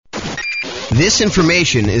This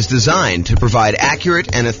information is designed to provide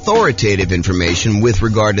accurate and authoritative information with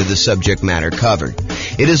regard to the subject matter covered.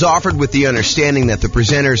 It is offered with the understanding that the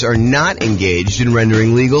presenters are not engaged in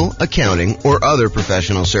rendering legal, accounting, or other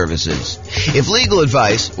professional services. If legal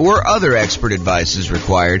advice or other expert advice is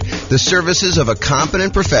required, the services of a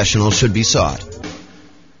competent professional should be sought.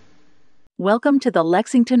 Welcome to the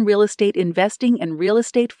Lexington Real Estate Investing and Real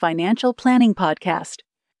Estate Financial Planning Podcast.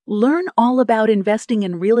 Learn all about investing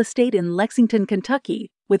in real estate in Lexington,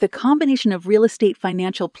 Kentucky, with a combination of real estate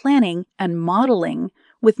financial planning and modeling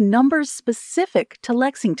with numbers specific to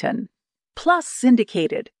Lexington, plus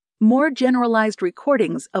syndicated, more generalized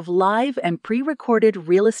recordings of live and pre-recorded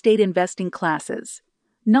real estate investing classes,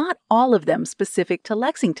 not all of them specific to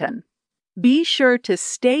Lexington. Be sure to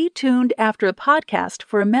stay tuned after a podcast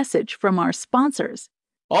for a message from our sponsors.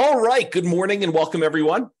 All right. Good morning and welcome,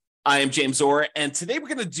 everyone. I am James Orr, and today we're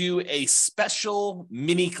going to do a special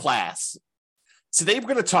mini class. Today we're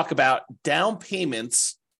going to talk about down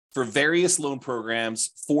payments for various loan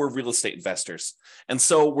programs for real estate investors. And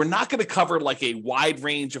so we're not going to cover like a wide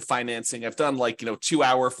range of financing. I've done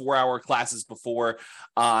 2-hour, 4-hour classes before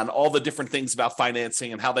on all the different things about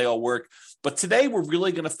financing and how they all work. But today we're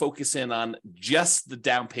really going to focus in on just the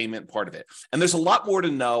down payment part of it. And there's a lot more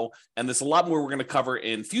to know, and there's a lot more we're going to cover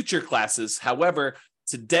in future classes. However,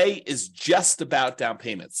 today is just about down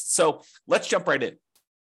payments. So let's jump right in.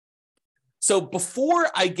 So before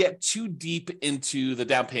I get too deep into the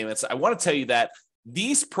down payments, I want to tell you that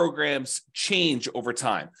these programs change over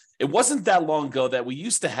time. It wasn't that long ago that we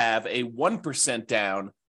used to have a 1%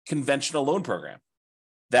 down conventional loan program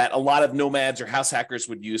that a lot of nomads or house hackers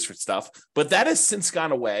would use for stuff, but that has since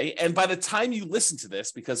gone away. And by the time you listen to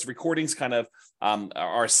this, because recordings kind of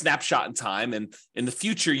are a snapshot in time, and in the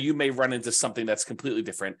future, you may run into something that's completely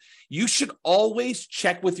different, you should always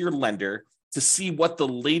check with your lender to see what the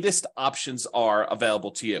latest options are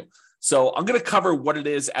available to you. So I'm going to cover what it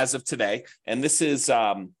is as of today, and this is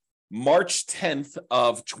March 10th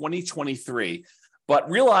of 2023, but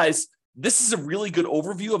realize this is a really good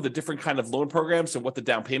overview of the different kind of loan programs and what the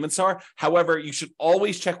down payments are. However, you should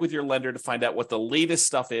always check with your lender to find out what the latest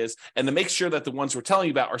stuff is and to make sure that the ones we're telling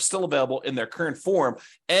you about are still available in their current form,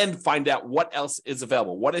 and find out what else is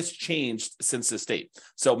available, what has changed since this date.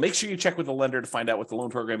 So make sure you check with the lender to find out what the loan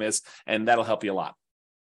program is, and that'll help you a lot.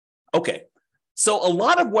 Okay. So a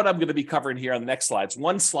lot of what I'm going to be covering here on the next slides,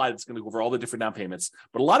 one slide is going to go over all the different down payments,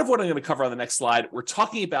 but a lot of what I'm going to cover on the next slide, we're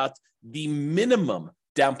talking about the minimum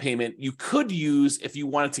down payment you could use if you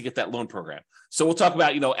wanted to get that loan program. So we'll talk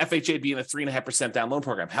about, FHA being a 3.5% down loan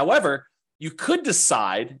program. However, you could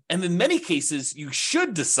decide, and in many cases, you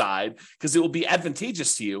should decide, because it will be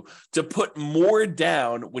advantageous to you, to put more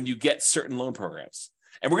down when you get certain loan programs.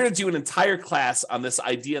 And we're going to do an entire class on this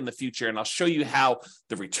idea in the future, and I'll show you how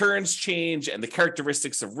the returns change and the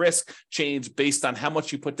characteristics of risk change based on how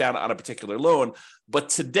much you put down on a particular loan. But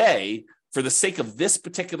today, for the sake of this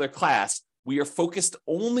particular class, we are focused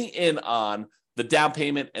only in on the down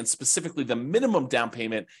payment, and specifically the minimum down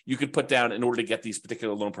payment you could put down in order to get these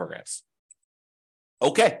particular loan programs.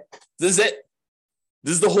 Okay, this is it.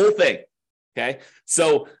 This is the whole thing. Okay,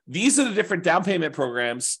 so these are the different down payment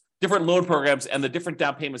programs, different loan programs, and the different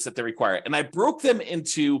down payments that they require. And I broke them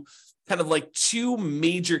into kind of like two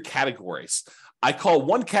major categories. I call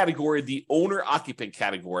one category the owner-occupant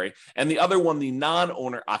category, and the other one the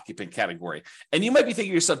non-owner-occupant category. And you might be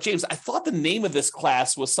thinking to yourself, James, I thought the name of this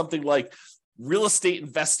class was something like real estate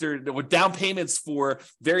investor with down payments for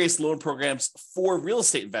various loan programs for real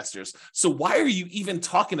estate investors. So why are you even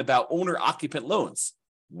talking about owner-occupant loans?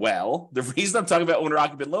 Well, the reason I'm talking about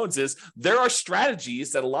owner-occupant loans is there are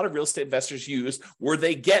strategies that a lot of real estate investors use where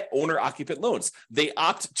they get owner-occupant loans. They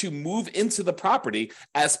opt to move into the property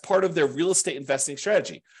as part of their real estate investing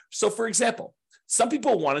strategy. So, for example, some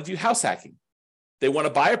people want to do house hacking. They want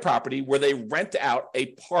to buy a property where they rent out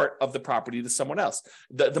a part of the property to someone else.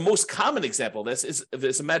 The most common example of this is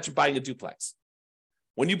imagine buying a duplex.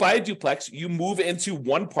 When you buy a duplex, you move into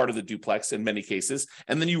one part of the duplex in many cases,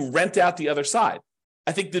 and then you rent out the other side.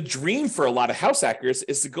 I think the dream for a lot of house hackers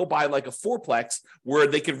is to go buy like a fourplex where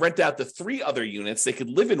they could rent out the 3 other units, they could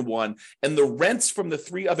live in one, and the rents from the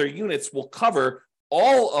 3 other units will cover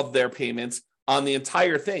all of their payments on the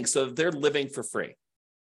entire thing, so that they're living for free.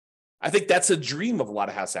 I think that's a dream of a lot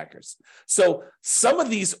of house hackers. So some of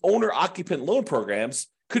these owner-occupant loan programs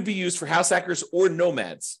could be used for house hackers or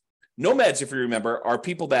nomads. Nomads, if you remember, are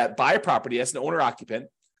people that buy a property as an owner-occupant.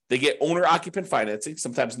 They get owner-occupant financing,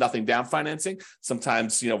 sometimes nothing down financing,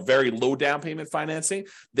 sometimes very low down payment financing.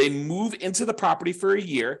 They move into the property for a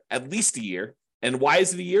year, at least a year. And why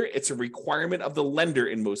is it a year? It's a requirement of the lender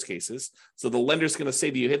in most cases. So the lender's going to say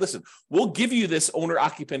to you, hey, listen, we'll give you this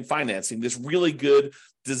owner-occupant financing, this really good,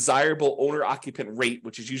 desirable owner-occupant rate,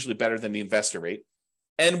 which is usually better than the investor rate.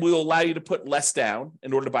 And we'll allow you to put less down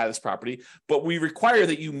in order to buy this property. But we require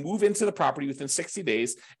that you move into the property within 60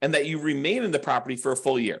 days and that you remain in the property for a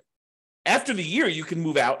full year. After the year, you can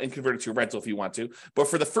move out and convert it to a rental if you want to. But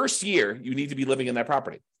for the first year, you need to be living in that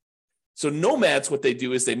property. So nomads, what they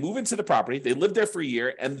do is they move into the property, they live there for a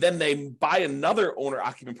year, and then they buy another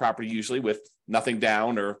owner-occupant property, usually with nothing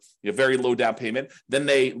down or very low down payment. Then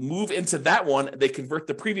they move into that one, they convert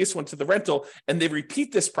the previous one to the rental, and they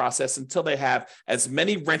repeat this process until they have as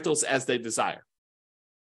many rentals as they desire.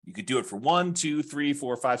 You could do it for 1, 2, 3,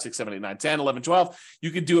 4, 5, 6, 7, 8, 9, 10, 11, 12.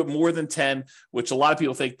 You could do it more than 10, which a lot of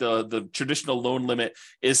people think the traditional loan limit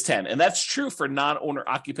is 10. And that's true for non-owner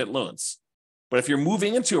occupant loans. But if you're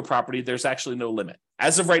moving into a property, there's actually no limit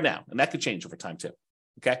as of right now. And that could change over time too.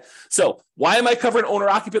 Okay. So why am I covering owner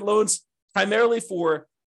occupant loans? Primarily for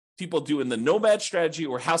people doing the nomad strategy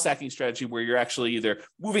or house hacking strategy, where you're actually either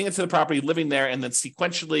moving into the property, living there, and then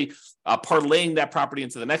sequentially parlaying that property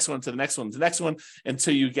into the next one, to the next one, to the next one,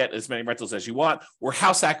 until you get as many rentals as you want. Or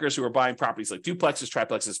house hackers who are buying properties like duplexes,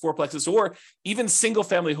 triplexes, fourplexes, or even single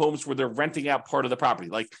family homes where they're renting out part of the property,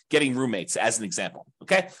 like getting roommates as an example.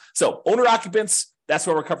 Okay. So owner occupants, that's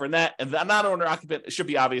where we're covering that. And the non-owner occupant, it should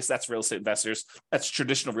be obvious. That's real estate investors. That's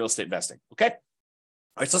traditional real estate investing. Okay.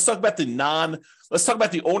 All right, so let's talk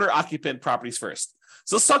about the owner-occupant properties first.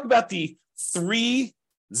 So let's talk about the 3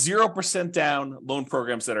 0% down loan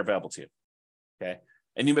programs that are available to you. Okay,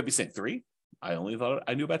 and you might be saying 3. I only thought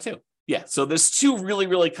I knew about 2. Yeah, so there's 2 really,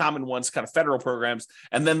 really common ones, kind of federal programs,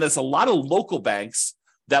 and then there's a lot of local banks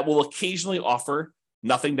that will occasionally offer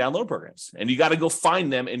nothing down loan programs, and you got to go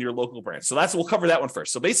find them in your local branch. So we'll cover that one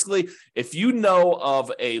first. So basically, if you know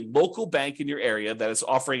of a local bank in your area that is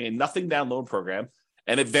offering a nothing down loan program,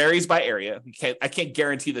 and it varies by area. I can't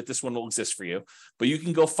guarantee that this one will exist for you, but you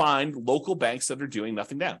can go find local banks that are doing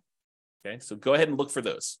nothing down. Okay, so go ahead and look for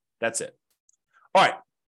those. That's it. All right.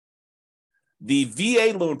 The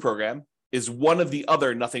VA loan program is one of the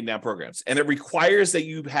other nothing down programs, and it requires that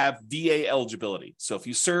you have VA eligibility. So if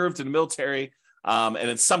you served in the military, and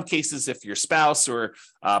in some cases, if your spouse or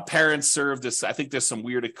parents served this, I think there's some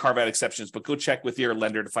weird carve-out exceptions, but go check with your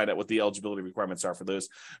lender to find out what the eligibility requirements are for those.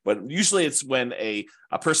 But usually it's when a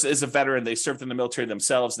person is a veteran, they served in the military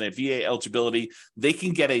themselves, and they have VA eligibility, they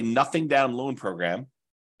can get a nothing down loan program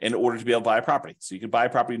in order to be able to buy a property. So you can buy a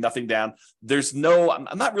property, nothing down.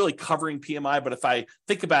 I'm not really covering PMI, but if I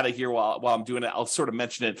think about it here while I'm doing it, I'll sort of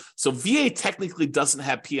mention it. So VA technically doesn't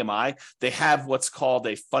have PMI. They have what's called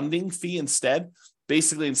a funding fee instead.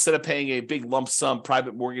 Basically, instead of paying a big lump sum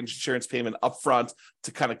private mortgage insurance payment upfront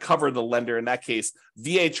to kind of cover the lender, in that case,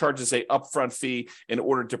 VA charges a upfront fee in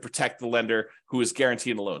order to protect the lender who is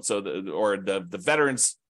guaranteeing the loan. So the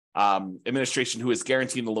Veterans Administration who is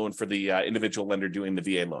guaranteeing the loan for the individual lender doing the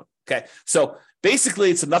VA loan. Okay, so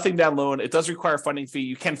basically it's a nothing down loan. It does require a funding fee.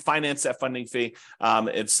 You can finance that funding fee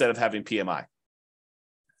instead of having PMI.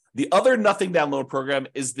 The other nothing down loan program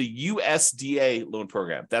is the USDA loan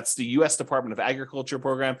program. That's the U.S. Department of Agriculture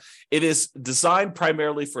program. It is designed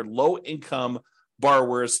primarily for low income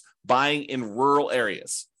borrowers buying in rural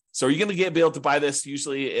areas. So are you going to be able to buy this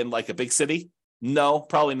usually in like a big city? No,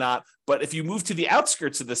 probably not. But if you move to the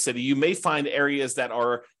outskirts of the city, you may find areas that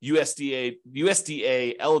are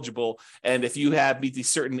USDA eligible. And if you meet these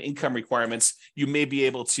certain income requirements, you may be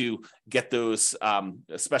able to get those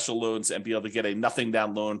special loans and be able to get a nothing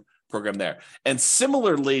down loan program there. And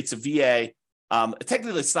similarly to VA,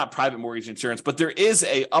 technically it's not private mortgage insurance, but there is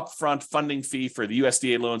a upfront funding fee for the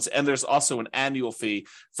USDA loans. And there's also an annual fee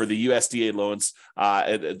for the USDA loans.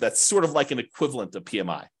 That's sort of like an equivalent of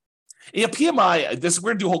PMI. Yeah, PMI, we're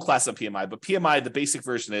going to do a whole class on PMI, but PMI, the basic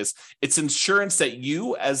version is it's insurance that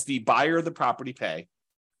you as the buyer of the property pay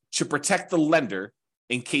to protect the lender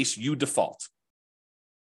in case you default.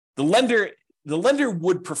 The lender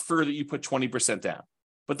would prefer that you put 20% down,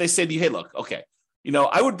 but they say to you, hey, look, okay,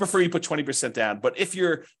 I would prefer you put 20% down, but if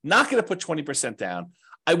you're not going to put 20% down,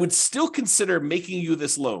 I would still consider making you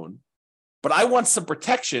this loan, but I want some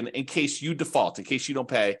protection in case you default, in case you don't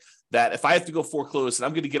pay, that if I have to go foreclose, and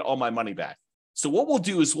I'm going to get all my money back. So what we'll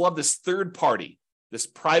do is we'll have this third party, this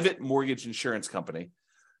private mortgage insurance company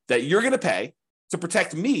that you're going to pay to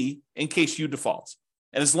protect me in case you default.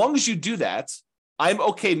 And as long as you do that, I'm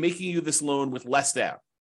okay making you this loan with less down.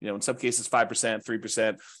 In some cases, 5%,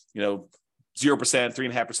 3%, 0%,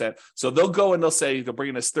 3.5%. So they'll go and they'll bring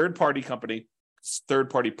in this third party company, third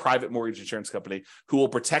party private mortgage insurance company who will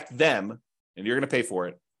protect them, and you're going to pay for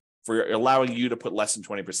it, for allowing you to put less than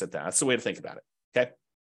 20% down. That's the way to think about it.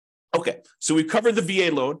 Okay, so we've covered the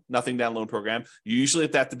VA loan, nothing down loan program. You usually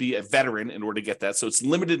have to be a veteran in order to get that, so it's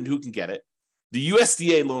limited in who can get it. The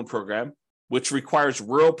USDA loan program, which requires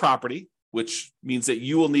rural property, which means that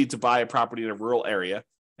you will need to buy a property in a rural area.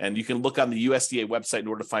 And you can look on the USDA website in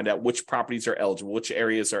order to find out which properties are eligible, which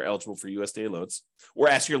areas are eligible for USDA loans, or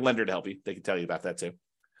ask your lender to help you. They can tell you about that too.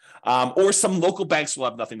 Or some local banks will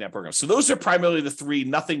have nothing down programs. So those are primarily the three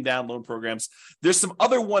nothing down loan programs. There's some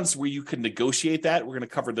other ones where you can negotiate that. We're going to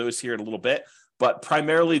cover those here in a little bit, but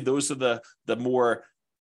primarily those are the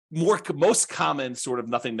most common sort of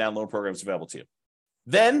nothing down loan programs available to you.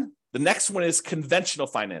 Then the next one is conventional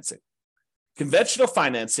financing. Conventional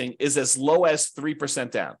financing is as low as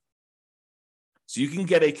 3% down. So you can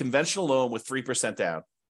get a conventional loan with 3% down.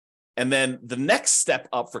 And then the next step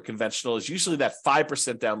up for conventional is usually that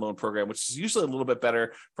 5% down loan program, which is usually a little bit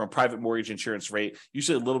better from private mortgage insurance rate,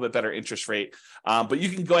 usually a little bit better interest rate. But you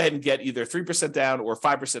can go ahead and get either 3% down or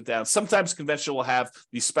 5% down. Sometimes conventional will have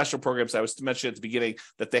these special programs. I was to mention at the beginning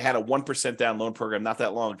that they had a 1% down loan program not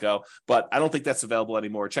that long ago, but I don't think that's available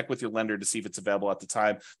anymore. Check with your lender to see if it's available at the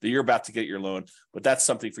time that you're about to get your loan, but that's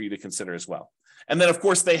something for you to consider as well. And then, of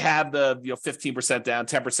course, they have the 15% down,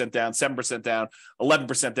 10% down, 7% down,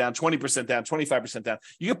 11% down, 20% down, 25% down.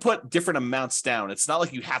 You can put different amounts down. It's not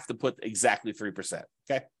like you have to put exactly 3%.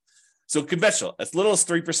 Okay. So conventional, as little as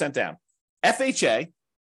 3% down. FHA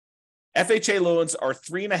loans are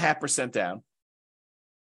 3.5% down.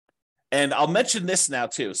 And I'll mention this now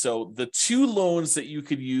too. So the two loans that you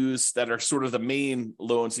could use that are sort of the main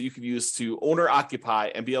loans that you could use to owner occupy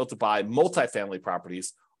and be able to buy multifamily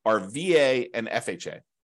properties are VA and FHA.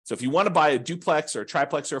 So if you want to buy a duplex or a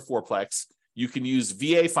triplex or a fourplex, you can use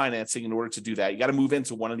VA financing in order to do that. You got to move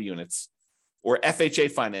into one of the units, or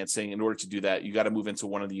FHA financing in order to do that. You got to move into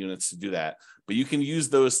one of the units to do that. But you can use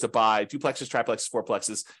those to buy duplexes, triplexes,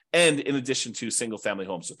 fourplexes, and in addition to single family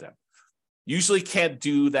homes with them. Usually can't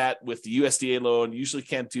do that with the USDA loan. Usually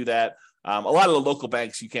can't do that. A lot of the local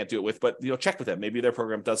banks you can't do it with, but check with them. Maybe their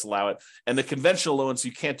program does allow it. And the conventional loans,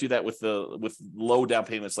 you can't do that with low down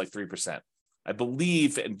payments like 3%. I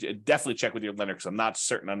believe, and definitely check with your lender because I'm not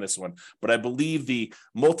certain on this one, but I believe the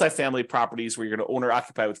multifamily properties where you're going to owner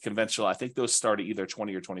occupy with conventional, I think those start at either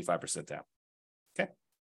 20 or 25% down. Okay.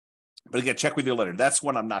 But again, check with your lender. That's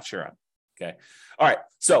one I'm not sure on. Okay. All right.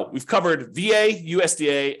 So we've covered VA,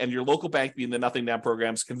 USDA, and your local bank being the nothing down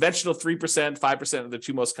programs. Conventional 3%, 5% are the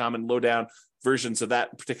two most common low down versions of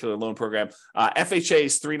that particular loan program. FHA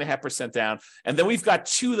is 3.5% down. And then we've got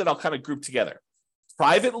two that I'll kind of group together: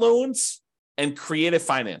 private loans and creative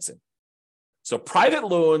financing. So private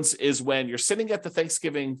loans is when you're sitting at the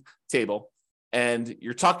Thanksgiving table and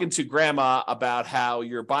you're talking to grandma about how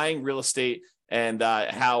you're buying real estate and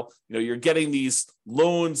how you're getting these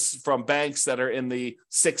loans from banks that are in the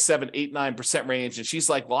 6, 7, 8, 9% range. And she's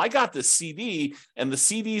like, well, I got this CD and the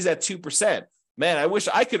CD's at 2%. Man, I wish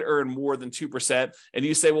I could earn more than 2%. And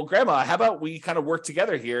you say, well, grandma, how about we kind of work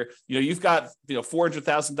together here? You've got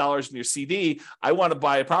 $400,000 in your CD. I want to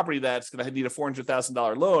buy a property that's going to need a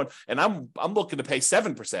 $400,000 loan, and I'm looking to pay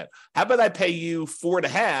 7%. How about I pay you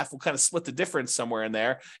 4.5%? We'll kind of split the difference somewhere in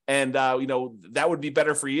there, and that would be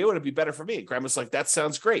better for you, and it'd be better for me. Grandma's like, that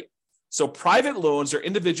sounds great. So private loans are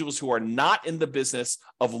individuals who are not in the business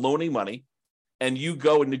of loaning money, and you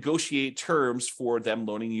go and negotiate terms for them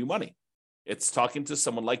loaning you money. It's talking to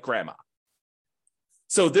someone like grandma.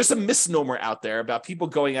 So there's a misnomer out there about people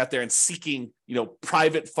going out there and seeking,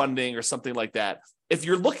 private funding or something like that. If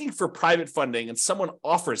you're looking for private funding and someone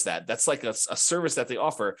offers that, that's like a service that they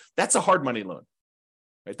offer, that's a hard money loan,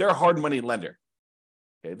 right? They're a hard money lender.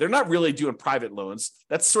 Okay? They're not really doing private loans.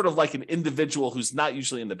 That's sort of like an individual who's not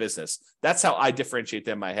usually in the business. That's how I differentiate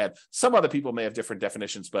them in my head. Some other people may have different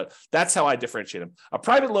definitions, but that's how I differentiate them. A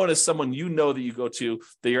private loan is someone that you go to,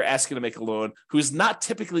 that you're asking to make a loan, who's not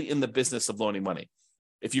typically in the business of loaning money.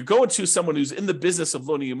 If you're going to someone who's in the business of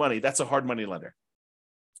loaning you money, that's a hard money lender,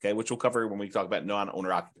 okay, which we'll cover when we talk about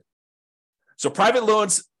non-owner occupant. So private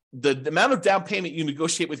loans, the amount of down payment you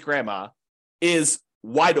negotiate with grandma is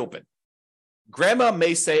wide open. Grandma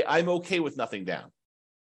may say, I'm okay with nothing down.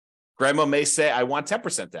 Grandma may say, I want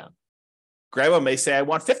 10% down. Grandma may say, I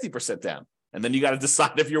want 50% down. And then you got to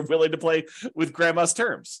decide if you're willing to play with grandma's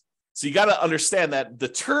terms. So you got to understand that the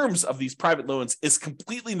terms of these private loans is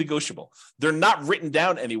completely negotiable. They're not written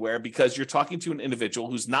down anywhere because you're talking to an individual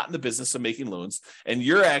who's not in the business of making loans, and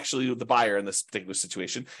you're actually the buyer in this particular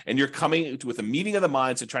situation, and you're coming with a meeting of the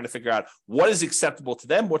minds and trying to figure out what is acceptable to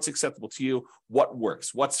them, what's acceptable to you, what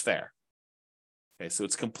works, what's fair. Okay, so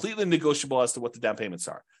it's completely negotiable as to what the down payments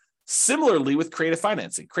are. Similarly with creative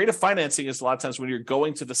financing. Creative financing is a lot of times when you're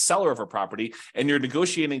going to the seller of a property and you're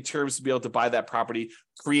negotiating terms to be able to buy that property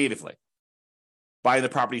creatively. Buying the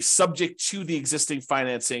property subject to the existing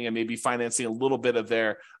financing and maybe financing a little bit of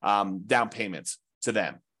their down payments to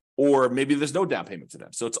them. Or maybe there's no down payment to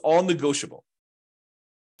them. So it's all negotiable.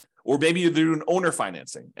 Or maybe you're doing owner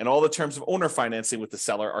financing and all the terms of owner financing with the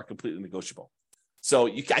seller are completely negotiable. So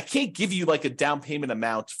I can't give you like a down payment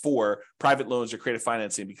amount for private loans or creative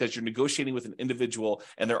financing because you're negotiating with an individual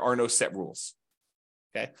and there are no set rules.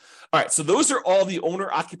 Okay. All right. So those are all the owner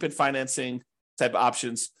occupant financing type of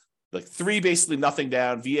options. Like 3, basically nothing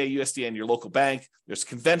down, VA, USDA, and your local bank. There's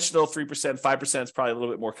conventional 3%, 5% is probably a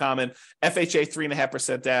little bit more common. FHA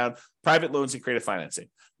 3.5% down, private loans and creative financing.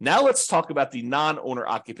 Now let's talk about the non-owner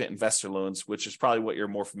occupant investor loans, which is probably what you're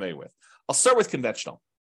more familiar with. I'll start with conventional.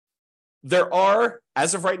 There are,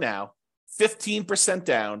 as of right now, 15%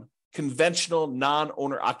 down conventional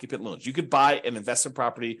non-owner occupant loans. You could buy an investment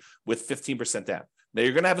property with 15% down. Now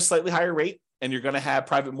you're going to have a slightly higher rate and you're going to have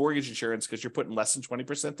private mortgage insurance because you're putting less than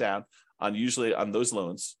 20% down on usually on those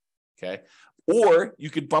loans. Okay. Or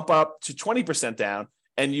you could bump up to 20% down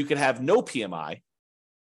and you could have no PMI.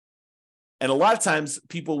 And a lot of times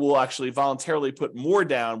people will actually voluntarily put more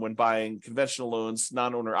down when buying conventional loans,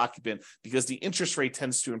 non-owner occupant, because the interest rate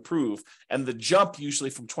tends to improve. And the jump usually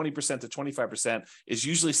from 20% to 25% is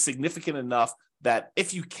usually significant enough that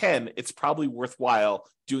if you can, it's probably worthwhile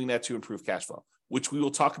doing that to improve cash flow, which we will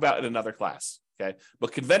talk about in another class. Okay.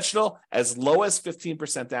 But conventional, as low as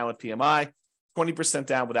 15% down with PMI, 20%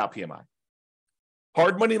 down without PMI.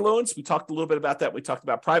 Hard money loans, we talked a little bit about that. We talked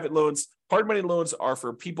about private loans. Hard money loans are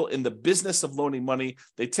for people in the business of loaning money.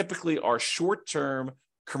 They typically are short-term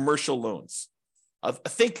commercial loans.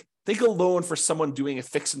 Think a loan for someone doing a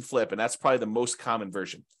fix and flip, and that's probably the most common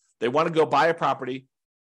version. They want to go buy a property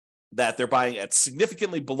that they're buying at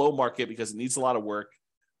significantly below market because it needs a lot of work.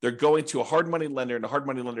 They're going to a hard money lender, and the hard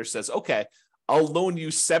money lender says, okay, I'll loan you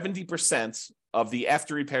 70% of the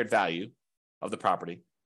after repaired value of the property.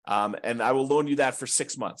 And I will loan you that for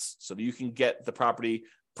 6 months so that you can get the property,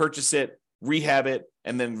 purchase it, rehab it,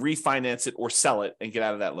 and then refinance it or sell it and get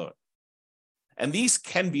out of that loan. And these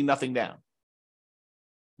can be nothing down.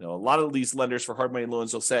 You know, a lot of these lenders for hard money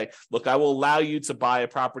loans will say, look, I will allow you to buy a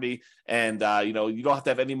property and, you don't have to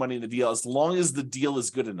have any money in the deal as long as the deal is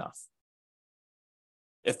good enough.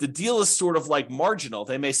 If the deal is sort of like marginal,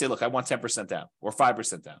 they may say, look, I want 10% down or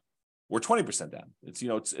 5% down or 20% down.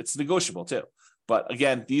 It's negotiable too. But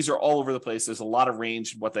again, these are all over the place. There's a lot of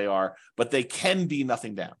range in what they are, but they can be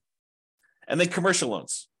nothing down. And then commercial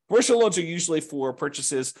loans. Commercial loans are usually for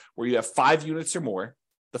purchases where you have 5 units or more.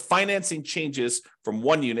 The financing changes from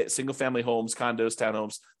 1 unit, single family homes, condos,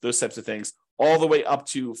 townhomes, those types of things, all the way up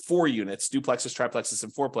to 4 units, duplexes, triplexes,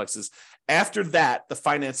 and fourplexes. After that, the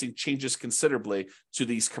financing changes considerably to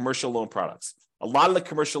these commercial loan products. A lot of the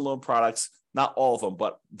commercial loan products, not all of them,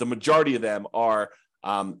 but the majority of them are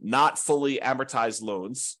not fully amortized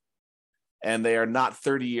loans, and they are not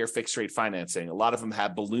 30-year fixed rate financing. A lot of them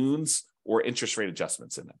have balloons or interest rate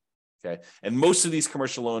adjustments in them. Okay. And most of these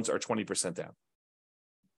commercial loans are 20% down.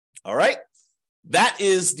 All right. That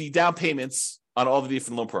is the down payments on all the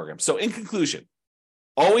different loan programs. So in conclusion,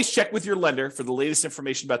 always check with your lender for the latest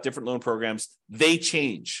information about different loan programs. They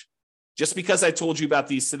change. Just because I told you about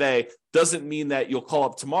these today doesn't mean that you'll call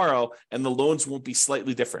up tomorrow and the loans won't be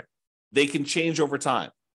slightly different. They can change over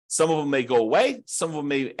time. Some of them may go away. Some of them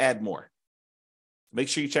may add more. Make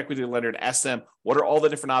sure you check with your lender and ask them, what are all the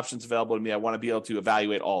different options available to me? I want to be able to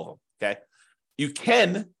evaluate all of them. Okay. You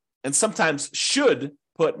can, and sometimes should,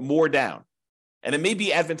 put more down. And it may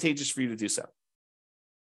be advantageous for you to do so.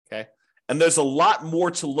 Okay. And there's a lot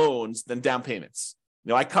more to loans than down payments.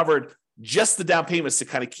 I covered just the down payments to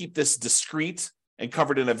kind of keep this discreet and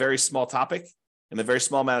covered in a very small topic in a very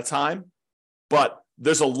small amount of time. But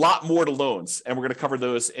there's a lot more to loans, and we're going to cover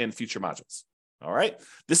those in future modules. All right.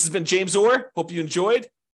 This has been James Orr. Hope you enjoyed.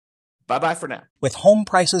 Bye-bye for now. With home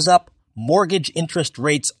prices up, mortgage interest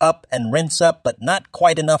rates up, and rents up, but not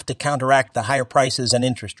quite enough to counteract the higher prices and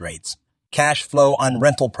interest rates, cash flow on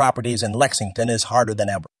rental properties in Lexington is harder than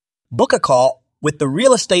ever. Book a call with the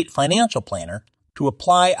Real Estate Financial Planner to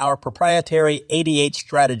apply our proprietary 88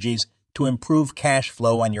 strategies to improve cash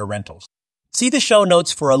flow on your rentals. See the show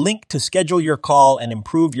notes for a link to schedule your call and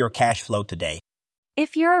improve your cash flow today.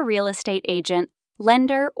 If you're a real estate agent,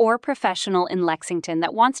 lender, or professional in Lexington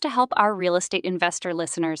that wants to help our real estate investor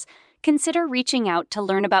listeners, consider reaching out to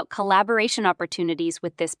learn about collaboration opportunities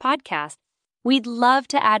with this podcast. We'd love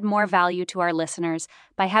to add more value to our listeners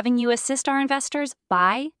by having you assist our investors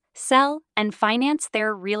buy, sell, and finance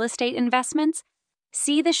their real estate investments.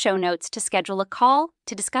 See the show notes to schedule a call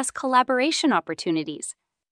to discuss collaboration opportunities.